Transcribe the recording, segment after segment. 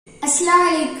അസ്സലാമു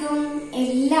അലൈക്കും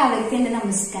എല്ലാവർക്കും എന്റെ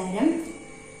നമസ്കാരം.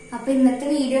 അപ്പൊ ഇന്നത്തെ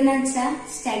വീഡിയോ എന്ന് വെച്ചാൽ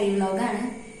സ്റ്റഡി വ്ലോഗാണ്.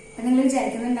 അപ്പൊ നിങ്ങൾ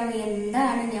വിചാരിക്കുന്നുണ്ടാവും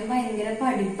എന്താണ് ഞാൻ ഭയങ്കര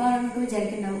പഠിപ്പാണെന്നൊക്കെ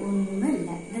വിചാരിക്കുന്നുണ്ടാവും. ഒന്നുമല്ല.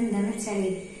 ഇതെന്താന്ന് വെച്ചാല്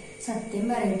സത്യം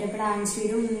പറയട്ടെ ഇപ്പൊ ഡാൻസ്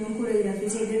വീഡിയോ ഒന്നും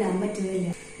കൊറിയോഗ്രാഫി ചെയ്ത് ഇടാൻ പറ്റുന്നില്ല.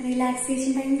 റിലാക്സേഷൻ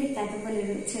ടൈം കിട്ടാത്ത പോലെ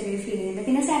ഒരു ചെറിയ ഫീലിംഗ് ഉണ്ട്.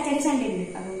 പിന്നെ സാറ്റർഡേ സൺഡേ ഉണ്ട്,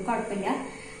 അതുകൊണ്ട് കുഴപ്പമില്ല,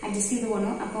 അഡ്ജസ്റ്റ് ചെയ്ത്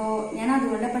പോകണം. അപ്പൊ ഞാൻ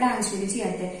അതുകൊണ്ട് ഇപ്പൊ ഡാൻസ് വീഡിയോ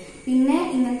ചെയ്യാത്തത്. പിന്നെ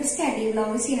ഇങ്ങനത്തെ സ്റ്റഡി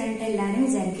വ്ലോഗ് ചെയ്യാനായിട്ട് എല്ലാരും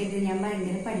വിചാരിക്കരുത് ഞാൻ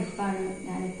ഭയങ്കര പഠിപ്പാണ്,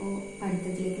 ഞാനിപ്പോ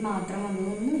പഠിത്തത്തിലേക്ക് മാത്രം വന്നു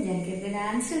ഒന്നും വിചാരിക്കരുത്.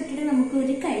 ഡാൻസ് വിട്ടിട്ട് നമുക്ക്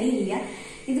ഒരു കളിയില്ല.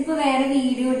 ഇതിപ്പോ വേറെ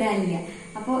വീഡിയോ ഇടാനില്ല.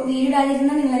 അപ്പൊ വീഡിയോ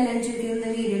ഇടാതിരുന്ന നിങ്ങളെല്ലാവരും ചോദിക്കുന്നത്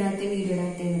വീഡിയോ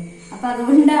ഇടാത്തത്. അപ്പൊ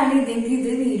അതുകൊണ്ടാണ് ഇതെങ്കിൽ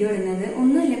ഇത് വീഡിയോ ഇടുന്നത്.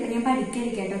 ഒന്നുമില്ല, ഇപ്പൊ ഞാൻ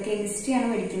പഠിക്കാട്ടോ, കെമിസ്ട്രിയാണ്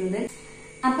പഠിക്കുന്നത്.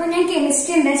 അപ്പൊ ഞാൻ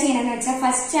കെമിസ്ട്രി എന്താ ചെയ്യണമെന്ന് വെച്ചാൽ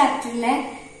ഫസ്റ്റ് ചാപ്റ്ററിലെ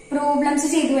പ്രോബ്ലംസ്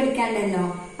ചെയ്ത് പഠിക്കാണ്ടല്ലോ.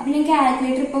 അപ്പൊ ഞാൻ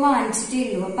കാൽക്കുലേറ്റർ ഇപ്പൊ വാങ്ങിച്ചിട്ടേ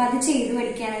ഉള്ളൂ. അപ്പൊ അത് ചെയ്ത്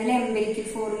പഠിക്കുകയാണെങ്കിൽ എംപെരിക്കൽ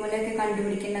ഫോർമുല ഒക്കെ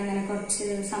കണ്ടുപിടിക്കേണ്ട അങ്ങനെ കുറച്ച്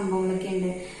സംഭവങ്ങളൊക്കെ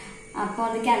ഉണ്ട്. അപ്പൊ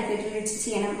അത് കാൽക്കുലേറ്ററിൽ വെച്ച്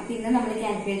ചെയ്യണം. അപ്പൊ ഇന്ന് നമ്മൾ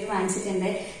കാൽക്കുലേറ്റർ വാങ്ങിച്ചിട്ടുണ്ട്.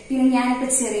 പിന്നെ ഞാനിപ്പോ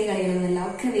ചെറിയ കളികളൊന്നുമല്ല,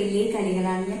 ഒക്കെ വലിയ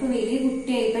കളികളാണ്. ഇപ്പൊ വലിയ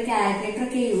കുട്ടിയായി ഇപ്പൊ കാൽക്കുലേറ്റർ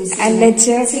ഒക്കെ യൂസ്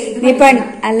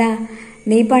അല്ല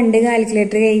നീ പണ്ട്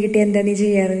കാൽക്കുലേറ്റർ കൈ കിട്ടി എന്താ നീ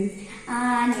ചെയ്യാറ്?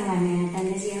 ഞാൻ പറഞ്ഞേട്ടാ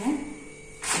എന്താ ചെയ്യാറ്.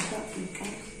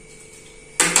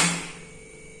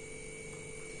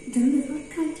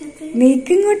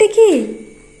 നീക്ക് ഇങ്ങോട്ടേക്ക്,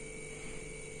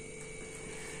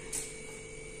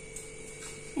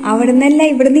 അവിടുന്നല്ല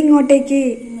ഇവിടുന്ന് ഇങ്ങോട്ടേക്ക്.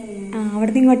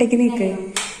 അവിടുന്ന് ഇങ്ങോട്ടേക്ക് നീക്ക്.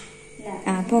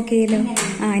 അപ്പൊ ഓക്കെയല്ലോ.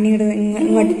 ഇനി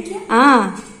ഇങ്ങോട്ട്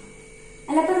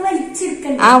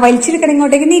വലിച്ചെടുക്കണം.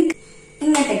 ഇങ്ങോട്ടേക്ക് നീക്ക്.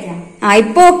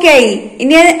 ഇപ്പൊ ഓക്കെ ആയി.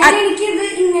 ഇനി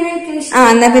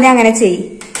എന്നാ പിന്നെ അങ്ങനെ ചെയ്.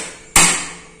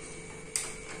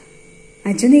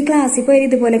 അച്ഛൻ നീ ക്ലാസ്സിൽ പോയി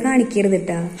ഇതുപോലെ കാണിക്കരുത്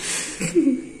കേട്ടാ,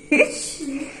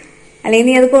 അല്ലെങ്കിൽ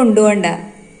നീ അത് കൊണ്ടുപോണ്ട.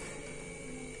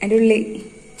 അതിന്റെ ഉള്ളിൽ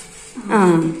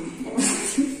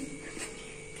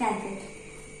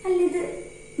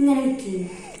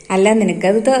അല്ല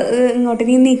നിനക്കത് ഇങ്ങോട്ട്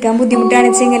നീ നീക്കാൻ ബുദ്ധിമുട്ടാണ്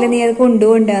വെച്ചെങ്കിൽ നീ അത്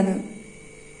കൊണ്ടുപോണ്ടാന്ന്.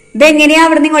 ഇതെങ്ങനെയാ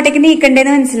അവിടെ നിന്ന് ഇങ്ങോട്ടേക്ക്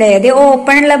നീക്കണ്ടേന്ന് മനസ്സിലായി. അത്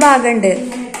ഓപ്പൺ ഉള്ള ഭാഗമുണ്ട്.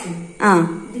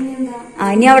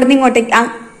 ഇനി അവിടെ നിന്ന് ഇങ്ങോട്ടേക്ക്.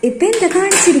 ഇപ്പൊ എന്താ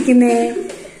കാണിച്ചിരിക്കുന്നേ?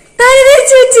 തല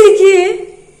വെച്ച് വെച്ചിരിക്കേ.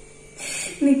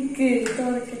 നീക്ക്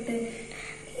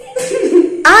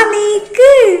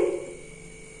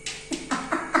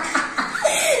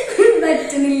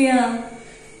പറ്റുന്നില്ല.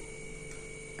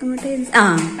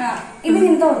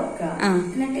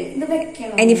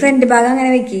 ഇനി ഫ്രണ്ട് ഭാഗം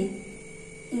അങ്ങനെ വെക്കി.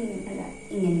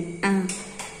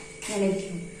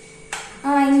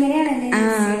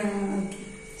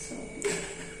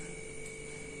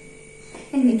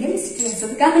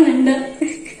 കാണുന്നുണ്ട്.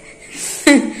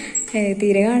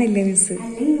 തീരെ കാണില്ല മിസ്.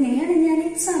 ഇങ്ങനെയാണ് ഞാൻ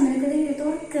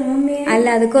അല്ല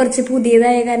അത് കുറച്ച്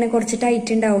പുതിയതായ കാരണം കുറച്ച്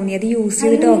ടൈറ്റ് ഉണ്ടാവും. നീ അത് യൂസ്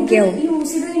ചെയ്തിട്ട് ഓക്കെ ആവും.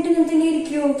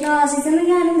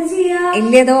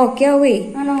 ഇല്ല അത് ഓക്കെ ആവേ,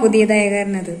 പുതിയതായ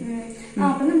കാരണം അത്.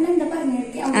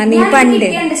 നീ പണ്ട്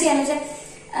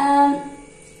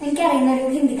എനിക്കറിയുന്ന ഒരു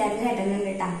ഹിന്ദിക്കാരൻ ചേട്ടനുണ്ട്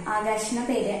കേട്ടാ, ആകാശിന്റെ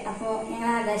പേര്. അപ്പൊ ഞങ്ങൾ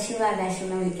ആകാശ്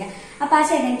എന്ന് വിളിക്കാം. അപ്പൊ ആ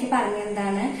ചേട്ടൻ എനിക്ക്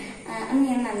പറഞ്ഞെന്താണ്, അന്ന്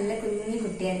ഞാൻ നല്ല കുഞ്ഞു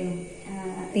കുട്ടിയായിരുന്നു.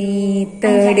 നീ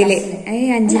തേർഡില്,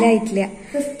 5ലായിട്ടില്ല,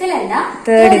 ഫിഫ്തിലല്ല,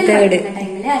 തേർഡ്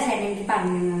ടൈമില് ആ ചേട്ടൻ എനിക്ക്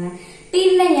പറഞ്ഞു തന്നത്.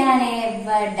 പിന്നെ ഞാൻ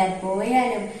എവിടെ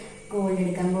പോയാലും, ഗോൾഡ്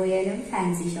എടുക്കാൻ പോയാലും,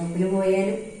 ഫാൻസി ഷോപ്പിൽ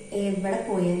പോയാലും, എവിടെ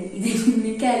പോയാലും ഇത്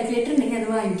കാൽക്കുലേറ്റർ ഉണ്ടെങ്കിൽ അത്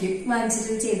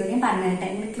വാങ്ങിച്ചിട്ട് ചെയ്തു. ഞാൻ പറഞ്ഞിട്ടെ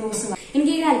ക്ലോസ്.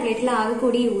 എനിക്ക് ഈ കാൽക്കുലേറ്ററിൽ ആകെ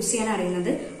കൂടി യൂസ് ചെയ്യാൻ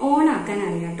അറിയുന്നത് ഓൺ ആക്കാൻ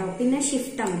അറിയാം കേട്ടോ. പിന്നെ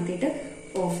ഷിഫ്റ്റ് അമർത്തിയിട്ട്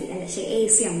ഓഫ് അല്ല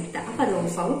AC അമർത്തുക, അപ്പൊ അത്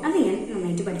ഓഫ് ആവും. അത് ഞാൻ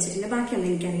നന്നായിട്ട് പഠിച്ചിട്ടുണ്ട്. ബാക്കിയൊന്നും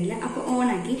എനിക്കറിയില്ല. അപ്പൊ ഓൺ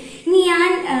ആക്കി. ഇനി ഞാൻ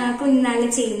കുഞ്ഞുനാളിൽ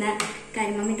ചെയ്യുന്ന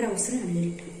കാര്യം, മമ്മി ട്രൗസർ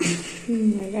കണ്ടിട്ട്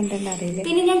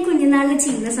പിന്നെ ഞാൻ കുഞ്ഞുനാളിൽ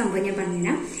ചെയ്യുന്ന സംഭവം ഞാൻ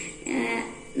പറഞ്ഞുതരാം.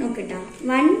 നോക്കട്ടാ,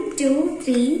 1 2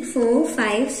 3 4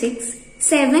 5 6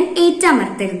 7 8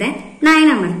 അമർത്തരുത്, 9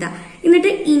 അമർത്ത.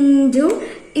 എന്നിട്ട് ഇൻറ്റു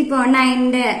ഇപ്പൊ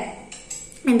 9ന്റെ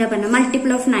എന്താ പറഞ്ഞ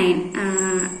മൾട്ടിപ്പിൾ ഓഫ് 9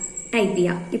 ടൈപ്പ്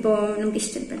ചെയ്യാം. ഇപ്പൊ നമുക്ക്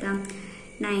ഇഷ്ടപ്പെട്ട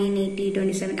 9 80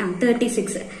 27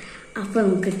 36. അപ്പൊ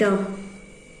നമുക്ക് കേട്ടോ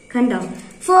കണ്ടോ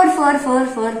 4 4 4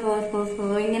 4 4 4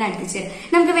 4 ഇങ്ങനെ അടുപ്പിച്ച്.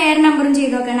 നമുക്ക് വേറെ നമ്പറും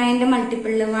ചെയ്ത് നോക്കാം. 9ന്റെ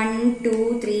മൾട്ടിപ്പിളില് 1 2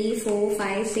 3 4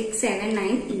 5 6 7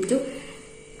 9 ഇൻറ്റു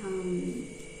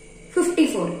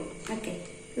 54. ഓക്കെ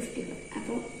 54.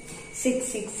 അപ്പൊ 6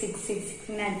 6 6 6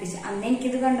 ഇങ്ങനെ അടുപ്പിച്ച്. അന്ന്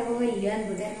എനിക്കിത് കണ്ടപ്പോ വലിയ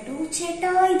അത്ഭുതമായിരുന്നു. ഓ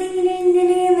ചേട്ടാ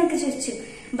ഇതെങ്ങനെ എന്നൊക്കെ ചോദിച്ചു,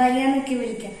 ഭയ്യാന്നൊക്കെ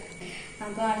വിളിക്കാം.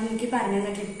 അപ്പൊ അത് എനിക്ക് പറഞ്ഞു തന്ന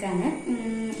ട്രിക്കാണ്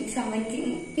ഈ സംഭവം.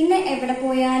 പിന്നെ എവിടെ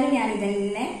പോയാലും ഞാൻ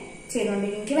ഇതന്നെ ചെയ്തോണ്ട്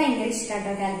എനിക്ക് ഭയങ്കര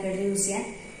ഇഷ്ടമാട്ടോ കാൽക്കുലേറ്റർ യൂസ് ചെയ്യാൻ.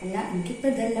 അല്ല എനിക്കിപ്പോ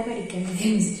ഇതല്ല പഠിക്കാനുള്ളത്,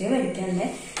 കെമിസ്ട്രി പഠിക്കാനുള്ളത്.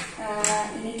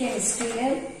 ഇനി കെമിസ്ട്രിയില്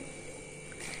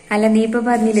അല്ല നീ ഇപ്പൊ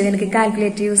പറഞ്ഞില്ലേ നിനക്ക്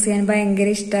കാൽക്കുലേറ്റർ യൂസ് ചെയ്യാൻ ഭയങ്കര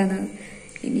ഇഷ്ടമാണ്.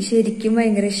 ഇനി ശരിക്കും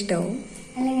ഭയങ്കര ഇഷ്ടാവും.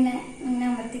 അല്ല ഇങ്ങനെ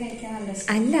അമർത്തി കളിക്കാൻ നല്ല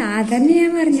അല്ല അതന്നെ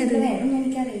ഞാൻ പറഞ്ഞത്. വേറൊന്നും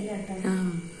എനിക്കറിയില്ല കേട്ടോ.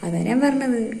 അതാ ഞാൻ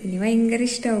പറഞ്ഞത്, ഇനി ഭയങ്കര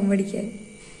ഇഷ്ടാവും പഠിക്കാൻ.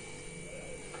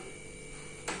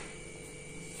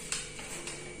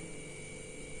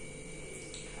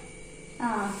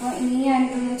 അപ്പൊ ഇനി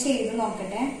ഞാനിതൊന്ന് ചെയ്ത്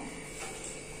നോക്കട്ടെ.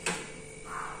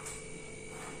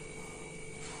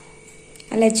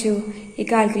 അല്ല അച്ചു, ഈ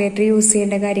കാൽക്കുലേറ്റർ യൂസ്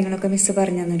ചെയ്യേണ്ട കാര്യങ്ങളൊക്കെ മിസ്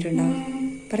പറഞ്ഞു തന്നിട്ടുണ്ടോ?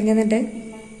 പറഞ്ഞു തന്നിട്ട്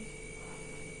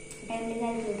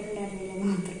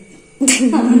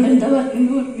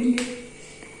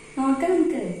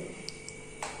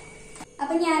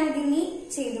അപ്പൊ ഞാനിതിനി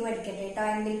ചെയ്ത് പഠിക്കട്ടെ കേട്ടോ.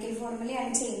 എംപിരിക്കൽ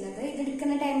ഫോർമുലയാണ് ചെയ്യുന്നത്. ഇത്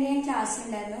എടുക്കുന്ന ടൈമിൽ ഞാൻ ക്ലാസ്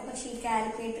ഉണ്ടായിരുന്നു, പക്ഷെ ഈ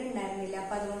കാൽക്കുലേറ്റർ ഉണ്ടായിരുന്നില്ല.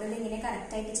 അപ്പൊ അതുകൊണ്ട് ഇത് ഇങ്ങനെ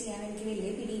കറക്റ്റ് ആയിട്ട് ചെയ്യാൻ എനിക്ക്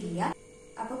വലിയ പിടിയില്ല.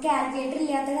 അപ്പൊ കാൽക്കുലേറ്റർ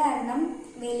ഇല്ലാത്ത കാരണം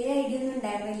വലിയ ഐഡിയ ഒന്നും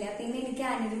ഉണ്ടായിരുന്നില്ല. പിന്നെ എനിക്ക്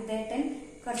അനിരുദ്ധേട്ടൻ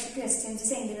കുറച്ച് ക്വസ്റ്റ്യൻസ്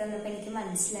സെൻഡ് ചെയ്ത് തന്നപ്പോ എനിക്ക്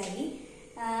മനസ്സിലായി.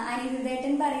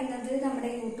 അനിരുദ്ധേട്ടൻ പറയുന്നത് നമ്മുടെ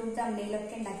യൂട്യൂബ്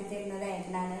തമ്മിലൊക്കെ ഉണ്ടാക്കി തരുന്നത്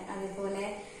ഏട്ടനാണ്. അതുപോലെ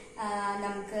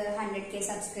നമുക്ക് 100K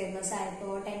സബ്സ്ക്രൈബേഴ്സ് ആയപ്പോ,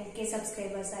 10K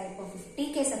സബ്സ്ക്രൈബേഴ്സ് ആയപ്പോ,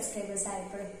 50K സബ്സ്ക്രൈബേഴ്സ്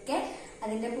ആയപ്പോഴൊക്കെ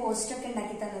അതിന്റെ പോസ്റ്റ് ഒക്കെ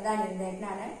ഉണ്ടാക്കി തന്നത്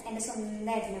അനിരുദ്ധേട്ടനാണ്. എന്റെ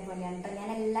സ്വന്തം ഏട്ടനെ പോലെയാണ് കേട്ടോ. ഞാൻ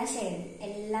എല്ലാം ഷെയർ ചെയ്യും,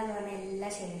 എല്ലാം എന്ന് പറഞ്ഞാൽ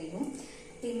എല്ലാം ഷെയർ ചെയ്യും.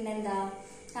 പിന്നെന്താ,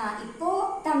 ഇപ്പോ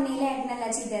തമ്മിൽ ഏട്ടനല്ല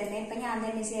ചെയ്തേരുന്നേ, ഇപ്പൊ ഞാൻ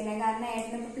തന്നെ ചെയ്യുന്നത്. കാരണം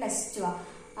ഏട്ടൻ ഇപ്പൊ +2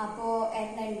 അപ്പോ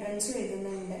ഏട്ടൻ എൻട്രൻസും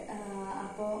എഴുതുന്നുണ്ട്,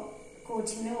 അപ്പോ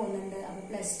കോച്ചിങ്ങിന് പോകുന്നുണ്ട്. അപ്പൊ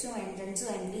 +2 എൻട്രൻസും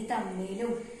എന്റെ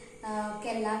തമ്മിലും ഒക്കെ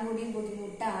എല്ലാം കൂടി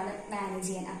ബുദ്ധിമുട്ടാണ് മാനേജ്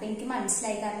ചെയ്യാൻ. അപ്പൊ എനിക്ക്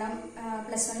മനസ്സിലായി, കാരണം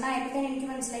 +1 ആയപ്പോ തന്നെ എനിക്ക്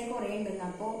മനസ്സിലായി കുറെ ഉണ്ടെന്ന്.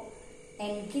 അപ്പോ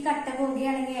എനിക്ക് കട്ട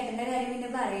പോകുകയാണെങ്കിൽ ഏട്ടന്റെ കാര്യം പിന്നെ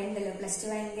പറയണ്ടല്ലോ. +2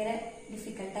 ഭയങ്കര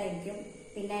ഡിഫിക്കൽട്ടായിരിക്കും.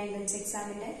 പിന്നെ എൻട്രൻസ്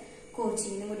എക്സാമിന്റെ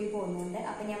കോച്ചിങ്ങിനും കൂടി പോകുന്നുണ്ട്.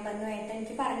 അപ്പൊ ഞാൻ പറഞ്ഞു, ഏട്ടൻ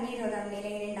എനിക്ക് പറഞ്ഞു തരുമോ തമ്മിൽ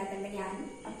എങ്ങനെ ഉണ്ടാക്കേണ്ടത്, ഞാൻ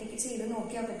ഒറ്റയ്ക്ക് ചെയ്ത്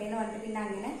നോക്കി നോക്കട്ടെ എന്ന് പറഞ്ഞിട്ട് പിന്നെ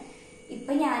അങ്ങനെ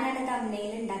ഇപ്പൊ ഞാനാണ്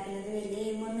തമ്മിൽ ഉണ്ടാക്കുന്നത്. വലിയ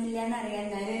എയിമൊന്നും ഇല്ല എന്നറിയാം,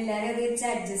 എന്നാലും എല്ലാവരും അത് വെച്ച്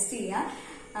അഡ്ജസ്റ്റ് ചെയ്യാം.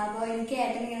 അപ്പൊ എനിക്ക്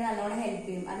ഏട്ടൻ ഇങ്ങനെ നല്ലോണം ഹെൽപ്പ്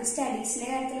ചെയ്യും. അത് സ്റ്റഡീസിന്റെ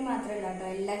കാര്യത്തിൽ മാത്രമല്ല കേട്ടോ,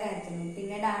 എല്ലാ കാര്യത്തിലും.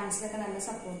 പിന്നെ ഡാൻസിലൊക്കെ നല്ല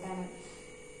സപ്പോർട്ടാണ്,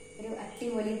 ഒരു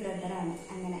അടിപൊളി ബ്രദറാണ്.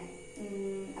 അങ്ങനെ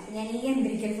അപ്പൊ ഞാൻ ഈ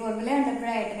എംപിരിക്കൽ ഫോർമുല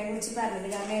കണ്ടപ്പോഴാണ് ഏട്ടനെ കുറിച്ച് പറഞ്ഞത്.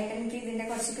 കാരണം ഏട്ടൻ എനിക്ക് ഇതിന്റെ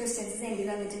കുറച്ച് ക്വസ്റ്റ്യൻസ് സെൻഡ്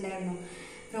ചെയ്ത് തന്നിട്ടുണ്ടായിരുന്നു,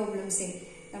 പ്രോബ്ലംസേ.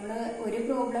 നമ്മള് ഒരു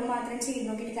പ്രോബ്ലം മാത്രം ചെയ്ത്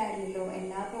നോക്കിയിട്ട് കാര്യമില്ലല്ലോ,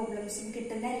 എല്ലാ പ്രോബ്ലംസും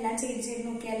കിട്ടുന്ന എല്ലാം ചെയ്ത്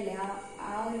നോക്കിയാലേ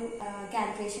ആ ഒരു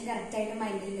കാൽക്കുലേഷൻ കറക്റ്റ് ആയിട്ട്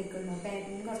മൈൻഡിൽ നിൽക്കുന്നു. അപ്പൊ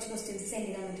ഏട്ടന് കുറച്ച് ക്വസ്റ്റ്യൻസ് സെൻഡ്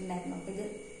ചെയ്ത് തന്നിട്ടുണ്ടായിരുന്നു. അപ്പൊ ഇത്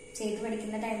ചെയ്ത്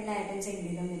പഠിക്കുന്ന ടൈമിൽ ഏട്ടൻ സെൻഡ്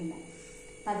ചെയ്തൊന്നുമില്ല.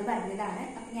 അപ്പൊ അത് പറഞ്ഞതാണ്.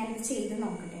 അപ്പൊ ഞാനിത് ചെയ്ത്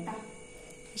നോക്കട്ടെ കേട്ടോ.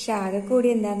 പക്ഷെ ആകെ കൂടി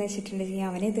എന്താന്ന് വെച്ചിട്ടുണ്ടെങ്കിൽ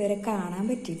അവനെ ഇതുവരെ കാണാൻ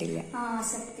പറ്റിയിട്ടില്ല.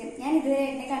 സത്യം, ഞാൻ ഇതുവരെ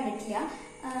എന്നെ കണ്ടിട്ടില്ല.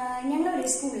 ഞങ്ങൾ ഒരേ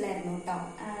സ്കൂളിലായിരുന്നു കേട്ടോ.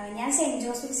 ഞാൻ സെന്റ്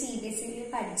ജോസഫ് CBSE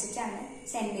പഠിച്ചിട്ടാണ്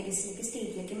സെന്റ് മേരീസിലേക്ക്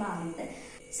സ്റ്റേറ്റിലേക്ക് മാറിയത്.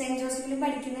 സെന്റ് ജോസഫിൽ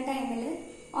പഠിക്കുന്ന ടൈമിൽ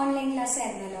ഓൺലൈൻ ക്ലാസ്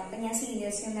ആയിരുന്നല്ലോ. അപ്പൊ ഞാൻ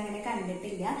സീനിയേഴ്സിനെ ഒന്നും അങ്ങനെ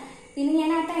കണ്ടിട്ടില്ല. പിന്നെ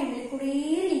ഞാൻ ആ ടൈമിൽ കുറേ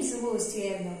റീൽസ് പോസ്റ്റ്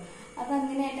ചെയ്യായിരുന്നു. അപ്പൊ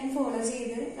അങ്ങനെ ഏട്ടൻ ഫോളോ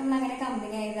ചെയ്ത് നമ്മൾ അങ്ങനെ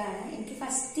കമ്പനി ആയതാണ്. എനിക്ക്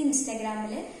ഫസ്റ്റ്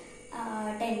ഇൻസ്റ്റാഗ്രാമിൽ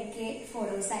 10K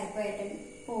ഫോളോവേഴ്സ് ആയപ്പോ ഏട്ടൻ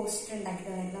പോസ്റ്റ് ഉണ്ടാക്കി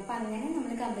തന്നിരുന്നു. അപ്പൊ അങ്ങനെ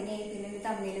നമ്മൾ കമ്പനി ആയി. പിന്നെ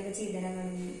തമ്മിലൊക്കെ ചെയ്തുതരാൻ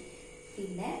തുടങ്ങി.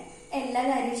 പിന്നെ എല്ലാ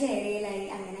കാര്യവും ഷെയർ ചെയ്യലായി.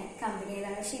 അങ്ങനെ കമ്പനി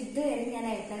ആയതാണ്. പക്ഷെ ഇതുവരെ ഞാൻ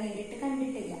ഏട്ടനെ നേരിട്ട്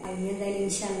കണ്ടിട്ടില്ല. അതിന് എന്തായാലും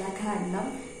ഇൻഷാല്ലാ കാണണം.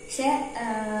 പക്ഷെ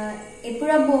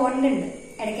എപ്പോഴും ആ ബോണ്ട് ഉണ്ട്,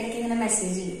 ഇടയ്ക്കിടയ്ക്ക് ഇങ്ങനെ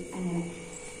മെസ്സേജ് ചെയ്യും. അങ്ങനെ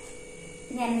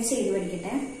ഞാനിത് ചെയ്ത്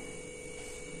പഠിക്കട്ടെ.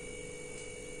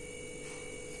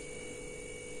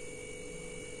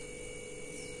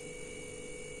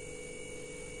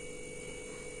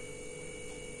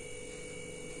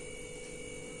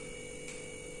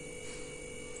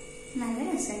 നല്ല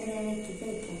രസമുണ്ട് ഞാൻ നെക്കി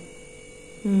കളിക്കാൻ.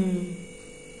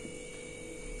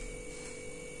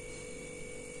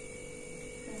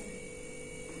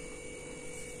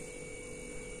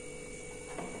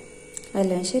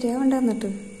 എല്ലാം ശരിയാവണ്ട. എന്നിട്ട്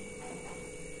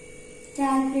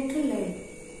കാൽക്കുലേറ്റർ അല്ലേ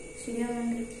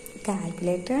ശരിയാവുന്നുണ്ട്.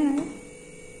 കാൽക്കുലേറ്റർ ആണ്,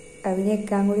 അത്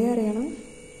ഞെക്കാൻ കൂടി അറിയണം.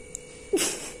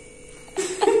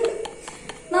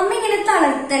 മമ്മി ഇങ്ങനെ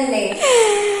തളർത്തല്ലേ.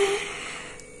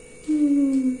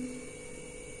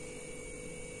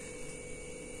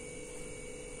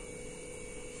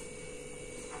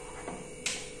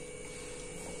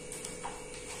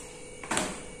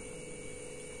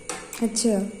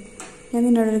 അച്ഛോ, ഞാൻ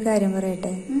നിന്നോടൊരു കാര്യം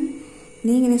പറയട്ടെ.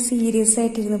 നീ ഇങ്ങനെ സീരിയസ്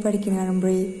ആയിട്ടിരുന്ന് പഠിക്കുന്ന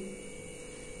കാണുമ്പോഴേ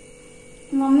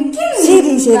മമ്മിക്ക്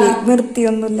ശരി ശരി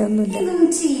നിർത്തിയൊന്നുമില്ല, ഒന്നുമില്ല.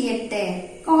 ഇതൊന്നും ചെയ്യട്ടെ,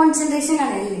 കോൺസെൻട്രേഷൻ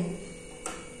കളയല്ലേ.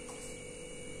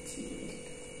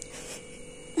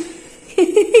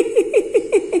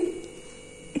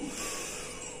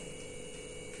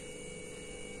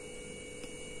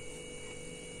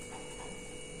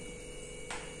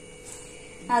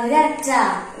 അത് കറക്റ്റാ.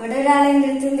 ഇവിടെ ഒരാളെ എന്റെ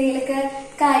അടുത്ത് എന്തെങ്കിലുമൊക്കെ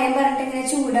കാര്യം പറഞ്ഞിട്ട് ഇങ്ങനെ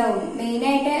ചൂടാവും.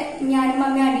 മെയിനായിട്ട് ഞാനും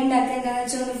മമ്മി അടി ഉണ്ടാക്കുക എന്താന്ന്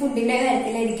വെച്ചാൽ ഒന്ന് ഫുഡിന്റെ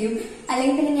കാര്യത്തിലായിരിക്കും.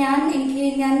 അല്ലെങ്കിൽ പിന്നെ ഞാൻ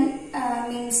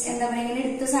മീൻസ് എന്താ പറയാ, ഇങ്ങനെ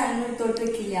എടുത്ത സാധനങ്ങൾ എടുത്തോട്ട്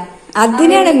വെക്കില്ല.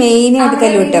 അതിനാണ് മെയിൻ ആയിട്ട്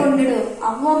തല്ലൂട്ടം. കൊണ്ടിടും.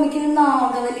 അപ്പൊ മമ്മിക്ക്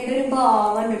നാഗവല്ലിയുടെ ഒരു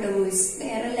ഭാവം ഉണ്ട് കേട്ടോ. വോയിസ്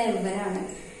വേറെ ലെവലാണ്.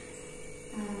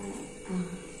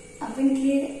 അപ്പൊ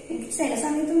എനിക്ക് ചില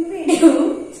സമയത്തൊന്നും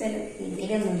പേടിയാവും, ചില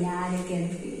പേടിയൊന്നുമില്ല. ആരൊക്കെയാണ്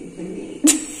പേടി.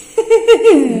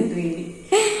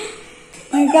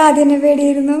 എനിക്ക് ആദ്യം തന്നെ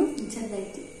പേടിയായിരുന്നു.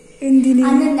 ചെറുതായിട്ട്. എന്തിനു?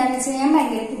 അതെന്താന്ന് വെച്ചാൽ ഞാൻ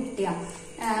ഭയങ്കര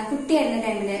കുട്ടിയായിരുന്ന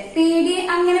ടൈമില്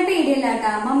അങ്ങനെ പേടിയല്ല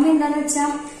കേട്ടാ. മമ്മി എന്താന്ന് വെച്ചാ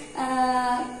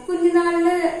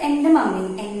കുഞ്ഞുനാളില് എന്റെ മമ്മി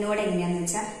എന്നോട് എങ്ങനെയാന്ന്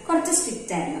വെച്ചാ കുറച്ച്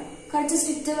സ്ട്രിക്റ്റ് ആയിരുന്നു. കുറച്ച്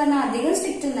സ്ട്രിക്റ്റ് പറഞ്ഞാൽ അധികം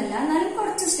സ്ട്രിക്റ്റ് ഒന്നല്ല, എന്നാലും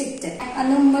കുറച്ച് സ്ട്രിക്റ്റ്.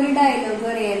 അന്ന് മുമ്പ് ഒരു ഡയലോഗ്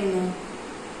പറയായിരുന്നു,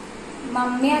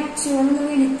 മമ്മി അച്ഛനൊന്ന്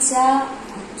വിളിച്ചാ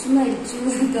അച്ഛൻ മരിച്ചു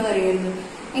എന്നൊക്കെ പറയുന്നു.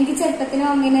 എനിക്ക് ചെറുപ്പത്തിനും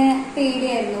അങ്ങനെ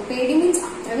പേടിയായിരുന്നു. പേടി മീൻസ്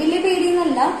അത്ര വലിയ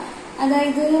പേടിയൊന്നല്ല,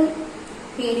 അതായത്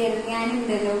പേടിയായിരുന്നു.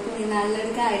 ഞാനുണ്ടല്ലോ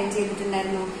കുഞ്ഞുനാളിലൊരു കാര്യം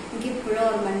ചെയ്തിട്ടുണ്ടായിരുന്നു. എനിക്ക് ഇപ്പോഴും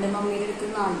ഓർമ്മയുണ്ട്. മമ്മിയുടെ അടുത്ത്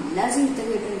നല്ല ചീത്ത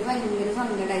കേട്ടു. എനിക്ക് ഭയങ്കര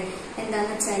സങ്കടമായി.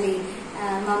 എന്താന്ന് വെച്ചാല്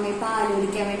മമ്മി പാല്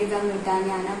കുടിക്കാൻ വേണ്ടി തന്നിട്ടാ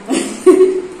ഞാൻ അപ്പൊ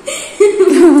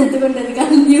കൊണ്ടത്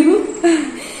കളഞ്ഞു.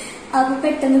 അപ്പൊ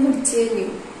പെട്ടെന്ന് കുടിച്ചു കഴിഞ്ഞു.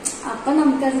 അപ്പൊ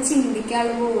നമുക്കത്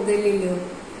ചിന്തിക്കാനുള്ള ബോധമില്ലല്ലോ.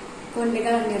 കൊണ്ട്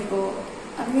കളഞ്ഞപ്പോ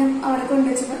അപ്പൊ ഞാൻ അവിടെ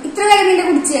കൊണ്ടുവച്ചപ്പോ ഇത്ര വേഗം നിന്റെ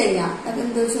കുടിച്ചു കഴിഞ്ഞാ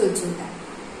അതെന്തോ ചോദിച്ചു കേട്ടാ.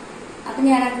 അപ്പൊ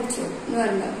ഞാനാ കുടിച്ചു എന്ന്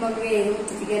പറഞ്ഞു. മമ്മി വേഗം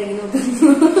മുറ്റത്തേക്ക് ഇറങ്ങി നോക്കുന്നു.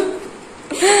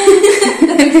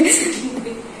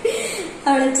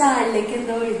 അവിടെ ചാലിലേക്ക്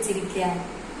എന്തോ ഒഴിച്ചിരിക്കുക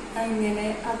അങ്ങനെ.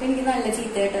 അപ്പൊ എനിക്ക് നല്ല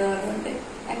ചീത്ത കേട്ടോ ഓർമ്മയുണ്ട്.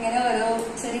 അങ്ങനെ ഓരോ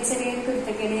ചെറിയ ചെറിയ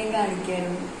കുരുത്തക്കേട് ഞാൻ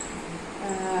കാണിക്കായിരുന്നു.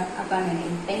 അപ്പൊ അങ്ങനെ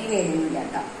ഇപ്പൊ എനിക്ക് വേദനയില്ല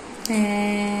കേട്ടോ.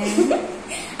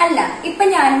 അല്ല, ഇപ്പൊ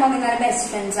ഞാനും മമ്മി നല്ല ബെസ്റ്റ്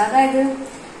ഫ്രണ്ട്സ്. അതായത്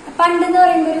പണ്ടെന്ന്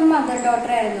പറയുമ്പോ ഒരു മദർ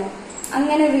ഡോട്ടർ ആയിരുന്നു,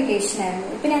 അങ്ങനെ ഒരു റിലേഷൻ ആയിരുന്നു.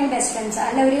 ഇപ്പൊ ഞങ്ങൾ ബെസ്റ്റ് ഫ്രണ്ട്സ്.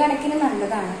 അല്ല, ഒരു കണക്കിന്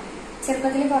നല്ലതാണ്.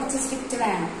 ചെറുപ്പത്തിൽ കുറച്ച് സ്ട്രിക്റ്റ്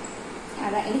വേണം.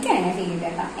 അതാ എനിക്കങ്ങനെ ഫീൽ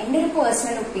കേട്ടോ. എന്റെ ഒരു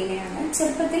പേഴ്സണൽ ഒപ്പീനിയൻ ആണ്.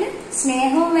 ചെറുപ്പത്തിൽ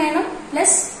സ്നേഹവും വേണം,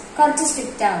 പ്ലസ് കുറച്ച്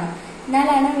സ്ട്രിക്റ്റ് ആവണം.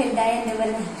 എന്നാലാണ് വലുതായ എന്റെ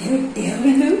പോലെ നല്ല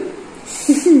കുട്ടിയാവുള്ളൂ.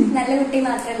 നല്ല കുട്ടി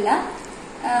മാത്രല്ല,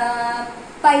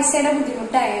 പൈസയുടെ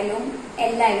ബുദ്ധിമുട്ടായാലും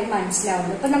എല്ലാവരും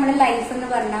മനസ്സിലാവുള്ളൂ. ഇപ്പൊ നമ്മുടെ ലൈഫ് എന്ന്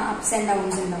പറഞ്ഞാൽ അപ്സ് ആൻഡ്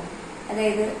ഡൗൺസ് ഉണ്ടാവും.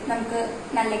 അതായത് നമുക്ക്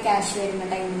നല്ല ക്യാഷ് വരുന്ന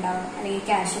ടൈം ഉണ്ടാവും, അല്ലെങ്കിൽ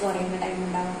ക്യാഷ് കുറയുന്ന ടൈം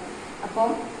ഉണ്ടാവും. അപ്പോൾ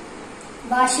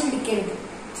വാശി പിടിക്കരുത്.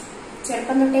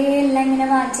 ചെറുപ്പം തൊട്ടേ എല്ലാം ഇങ്ങനെ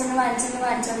വാങ്ങിച്ചു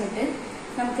വന്നിട്ട്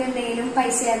നമുക്ക് എന്തെങ്കിലും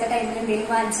പൈസ ഇല്ലാത്ത ടൈമിൽ എന്തെങ്കിലും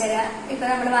വാങ്ങിച്ചു തരാം. ഇപ്പൊ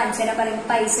നമ്മൾ വാങ്ങിച്ചു തരാൻ പറയുമ്പോൾ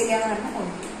പൈസ ഇല്ലാന്ന് പറഞ്ഞാൽ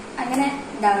ഓക്കെ അങ്ങനെ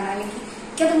ഇതാവണം. അല്ലെങ്കിൽ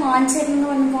എനിക്കത് വാങ്ങിച്ചു തരുമെന്ന്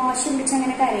പറഞ്ഞ് വാശി പിടിച്ച്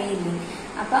അങ്ങനെ കരയില്ലേ.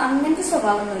 അപ്പൊ അങ്ങനത്തെ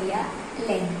സ്വഭാവമൊന്നുമില്ല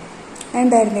അല്ലേ?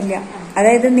 ഉണ്ടായിരുന്നില്ല.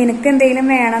 അതായത് നിനക്ക് എന്തെങ്കിലും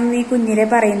വേണം നീ കുഞ്ഞിലെ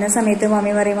പറയുന്ന സമയത്ത്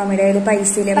മമ്മി പറയും മമ്മിയുടെ കയ്യിൽ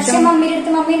പൈസ ഇല്ല. പക്ഷെ മമ്മിയുടെ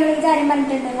അടുത്ത് മമ്മി എന്നോട് ഒരു കാര്യം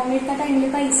പറഞ്ഞിട്ടുണ്ട്. മമ്മിയുടെ ടൈമിൽ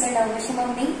പൈസ ഉണ്ടാവും, പക്ഷെ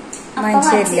മമ്മി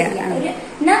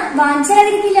എന്നാ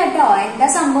വാങ്ങിച്ചതിരിക്കില്ല കേട്ടോ. എന്താ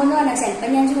സംഭവം എന്ന് പറഞ്ഞാൽ ചിലപ്പോ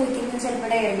ഞാൻ ചോദിക്കുന്നത് ചിലപ്പോ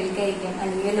ഡയറി മിൽക്ക് ആയിരിക്കാം,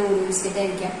 അല്ലെങ്കിൽ ലോറി ബിസ്ക്കറ്റ്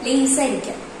ആയിരിക്കാം, ലേസ്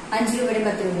ആയിരിക്കാം, 5 രൂപയുടെ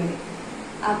 10 രൂപയുടെ.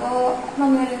 അപ്പോ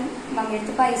മമ്മിയുടെ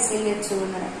അടുത്ത് പൈസ വെച്ചു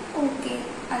ഓക്കെ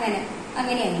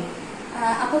അങ്ങനെയാണ്.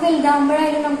 അപ്പൊ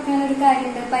വലുതാവുമ്പോഴായാലും നമുക്ക് അങ്ങനെ ഒരു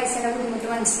കാര്യമുണ്ട്, പൈസയുടെ ബുദ്ധിമുട്ട്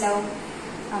മനസ്സിലാവും.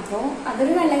 അപ്പോ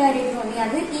അതൊരു നല്ല കാര്യമായിട്ട് തോന്നി.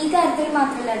 അത് ഈ കാര്യത്തിൽ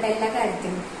മാത്രമല്ല കേട്ടോ, എല്ലാ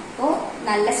കാര്യത്തിലും. അപ്പോ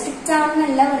നല്ല സ്ട്രിക്റ്റ്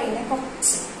ആണെന്നല്ല പറയുന്നത്,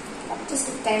 കുറച്ച്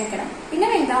സ്ട്രിക്റ്റ് ആയി നിൽക്കണം. പിന്നെ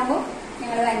വലുതാവുമ്പോ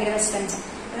ഞങ്ങൾ ഭയങ്കര ബെസ്റ്റ് ഫ്രണ്ട്സ്.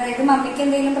 അതായത് മമ്മിക്ക്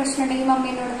എന്തെങ്കിലും പ്രശ്നം ഉണ്ടെങ്കിൽ മമ്മി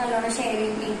എന്നോട് നല്ലോണം ഷെയർ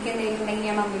ചെയ്യും, എനിക്ക് എന്തെങ്കിലും ഉണ്ടെങ്കിൽ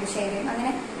ഞാൻ മമ്മിയോട് ഷെയർ ചെയ്യും,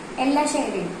 അങ്ങനെ എല്ലാം ഷെയർ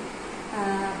ചെയ്യും.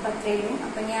 അപ്പൊ അത്രയും.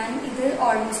 അപ്പൊ ഞാൻ ഇത്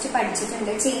ഓൾമോസ്റ്റ്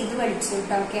പഠിച്ചിട്ടുണ്ട്, ചെയ്ത് പഠിച്ചു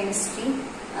കേട്ടോ കെമിസ്ട്രി.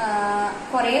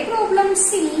 കുറെ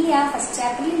പ്രോബ്ലംസ് ഇല്ല, ഫസ്റ്റ്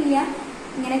ചാപ്റ്ററിൽ ഇല്ല.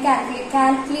 ഇങ്ങനെ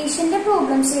കാൽക്കുലേഷന്റെ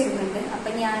പ്രോബ്ലംസ് വരുന്നുണ്ട്. അപ്പൊ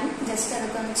ഞാൻ ജസ്റ്റ്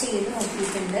അതൊക്കെ ഒന്ന് ചെയ്ത്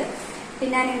നോക്കിയിട്ടുണ്ട്.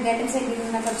 പിന്നെ അനിരുദ്ധേട്ടൻ സെൻഡ്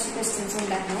ചെയ്യുന്ന കുറച്ച് ക്വസ്റ്റ്യൻസ്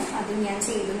ഉണ്ടായിരുന്നു, അതും ഞാൻ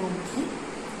ചെയ്ത് നോക്കി.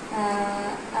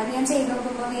 അത് ഞാൻ ചെയ്ത്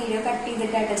നോക്കുമ്പോൾ വീഡിയോ കട്ട്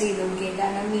ചെയ്തിട്ടാട്ടോ ചെയ്ത് നോക്കിയത്.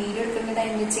 കാരണം വീഡിയോ എടുക്കുന്ന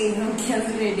ടൈമിൽ ചെയ്ത് നോക്കിയാൽ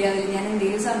അത് റെഡി ആവില്ല. ഞാൻ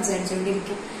എന്തെങ്കിലും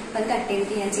സംസാരിച്ചുകൊണ്ടിരിക്കും. അപ്പൊ അത് കട്ട്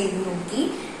ചെയ്തിട്ട് ഞാൻ ചെയ്ത് നോക്കി.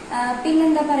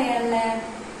 പിന്നെന്താ പറയാനുള്ളത്?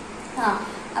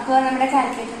 അപ്പോൾ നമ്മുടെ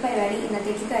കാൽക്കുലേറ്റർ പരിപാടി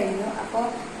ഇന്നത്തേക്ക് കഴിഞ്ഞു. അപ്പോൾ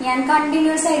ഞാൻ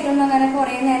കണ്ടിന്യൂസ് ആയിട്ടൊന്നും അങ്ങനെ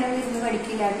കുറെ നേരം ഇരുന്ന്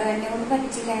പഠിക്കില്ല കേട്ടോ. എന്നെ കൊണ്ട്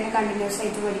പറ്റില്ല അങ്ങനെ കണ്ടിന്യൂസ്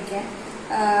ആയിട്ട് പഠിക്കാൻ.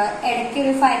 ഇടയ്ക്ക്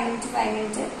ഒരു 5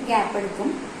 മിനിറ്റ് ഗ്യാപ്പ് എടുക്കും.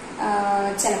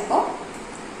 ചിലപ്പോ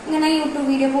ഇങ്ങനെ യൂട്യൂബ്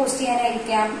വീഡിയോ പോസ്റ്റ്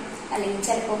ചെയ്യാനായിരിക്കാം, അല്ലെങ്കിൽ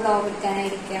ചിലപ്പോൾ വ്ളോഗ്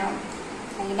എടുക്കാനായിരിക്കാം,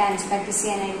 അല്ലെങ്കിൽ ഡാൻസ് പ്രാക്ടീസ്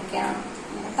ചെയ്യാനായിരിക്കാം.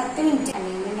 10 മിനിറ്റ്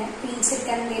അല്ലെങ്കിൽ പിന്നെ റീൽസ്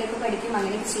എടുക്കാൻ എന്തെങ്കിലുമൊക്കെ പഠിക്കും,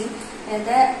 അങ്ങനെ ചെയ്യും.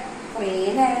 അതായത് കുറേ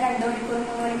നേരം 2 മണിക്കൂർ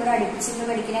 3 മണിക്കൂർ അടുപ്പിച്ചിട്ട്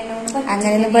പഠിക്കുന്നതിനോട്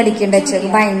അങ്ങനെയൊന്നും പഠിക്കണ്ട.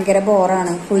 ഭയങ്കര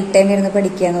ബോറാണ് ഫുൾ ടൈം ഇരുന്ന്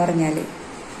പഠിക്കുക എന്ന് പറഞ്ഞാല്.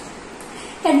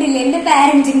 കണ്ടില്ലേ എന്റെ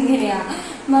പാരന്റിങ് ഇങ്ങനെയാ.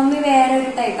 മമ്മി വേറെ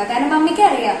ഒരു ടൈപ്പാ. കാരണം മമ്മിക്ക്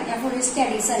അറിയാം ഞാൻ ഫുൾ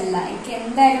സ്റ്റഡീസ് അല്ല, എനിക്ക്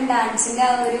എന്തായാലും ഡാൻസിന്റെ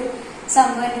ആ ഒരു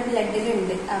സംഭവം എന്റെ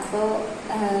ബ്ലഡിലുണ്ട്. അപ്പോ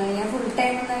ഞാൻ ഫുൾ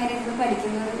ടൈം ഒന്നും അങ്ങനെ ഇരുന്ന്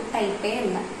പഠിക്കുന്ന ഒരു ടൈപ്പേ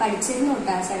അല്ല. പഠിച്ചിരുന്നു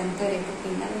കേട്ടോ 7th വരെയൊക്കെ,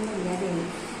 പിന്നെ അതൊന്നും ഇല്ലാതെ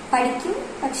പഠിക്കും,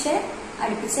 പക്ഷെ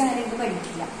അടുപ്പിച്ച് അങ്ങനെ ഇരുന്ന്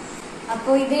പഠിക്കില്ല.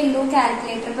 അപ്പൊ ഇതേ ഉള്ളൂ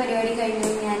കാൽക്കുലേറ്റർ പരിപാടി കഴിഞ്ഞു.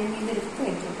 ഞാൻ ഇത് എടുത്ത്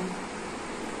വെക്കട്ടെ.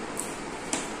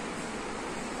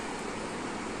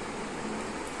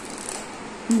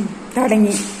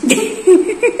 തുടങ്ങി.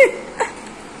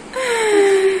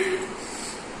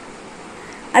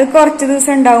 അത് കുറച്ച്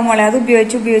ദിവസം ഉണ്ടാവും മോളെ, അത്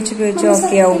ഉപയോഗിച്ച്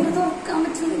ഓക്കെ ആവും. തുറക്കാൻ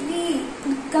പറ്റുന്നില്ലേ,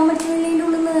 നിൽക്കാൻ പറ്റുന്നില്ലേ അതിന്റെ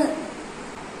ഉള്ളിന്ന്.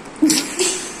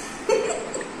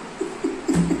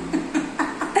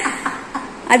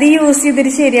 അത് യൂസ്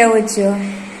ചെയ്തിട്ട് ശരിയാവും വെച്ചോ?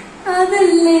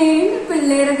 അതല്ലേ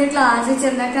പിള്ളേരൊക്കെ ക്ലാസ്സിൽ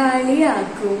ചെന്ന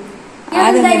കളിയാക്കും. ഞാൻ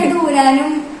എന്തായാലും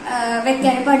ദൂരാനും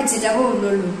വെക്കാനും പഠിച്ചിട്ടാ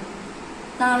പോകുന്നുള്ളൂ.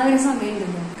 നാളെ വരെ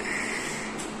സമയമുണ്ടല്ലോ.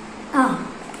 ആ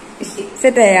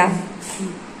സെറ്റായാ?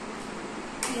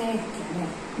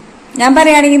 ഞാൻ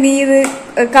പറയുകയാണെങ്കിൽ നീ ഇത്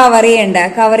കവർ ചെയ്യണ്ട.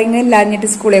 കവറിങ് ഇല്ലാഞ്ഞിട്ട്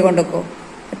സ്കൂളിൽ കൊണ്ടുവെക്കോ.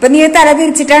 ഇപ്പൊ നീ തല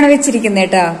തിരിച്ചിട്ടാണ് വെച്ചിരിക്കുന്നത്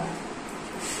കേട്ടാ.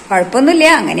 കുഴപ്പമൊന്നുമില്ല,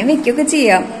 അങ്ങനെ വെക്കൊക്കെ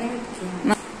ചെയ്യാം.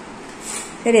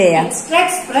 ശരിയാ? എക്സ്ട്രാ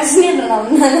എക്സ്പ്രഷൻ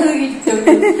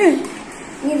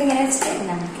ഇതിങ്ങനെ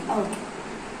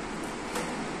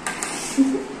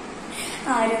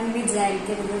ആരും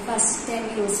വിചാരിക്കരുത് ഫസ്റ്റ് ടൈം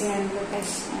യൂസ് ചെയ്യാനുള്ള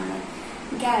പ്രശ്നമാണ്.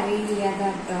 എനിക്ക് അറിയില്ല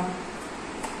കേട്ടോ.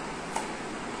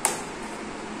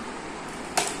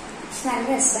 നല്ല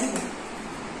രസമുണ്ട്.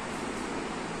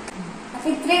 അപ്പൊ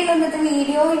ഇത്രയുള്ള ഇന്നത്തെ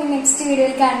വീഡിയോ. ഇനി നെക്സ്റ്റ്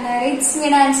വീഡിയോയിൽ കാണുന്നവരെ it's me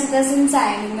dance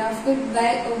signing off. Good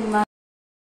bye ഉമ്മ.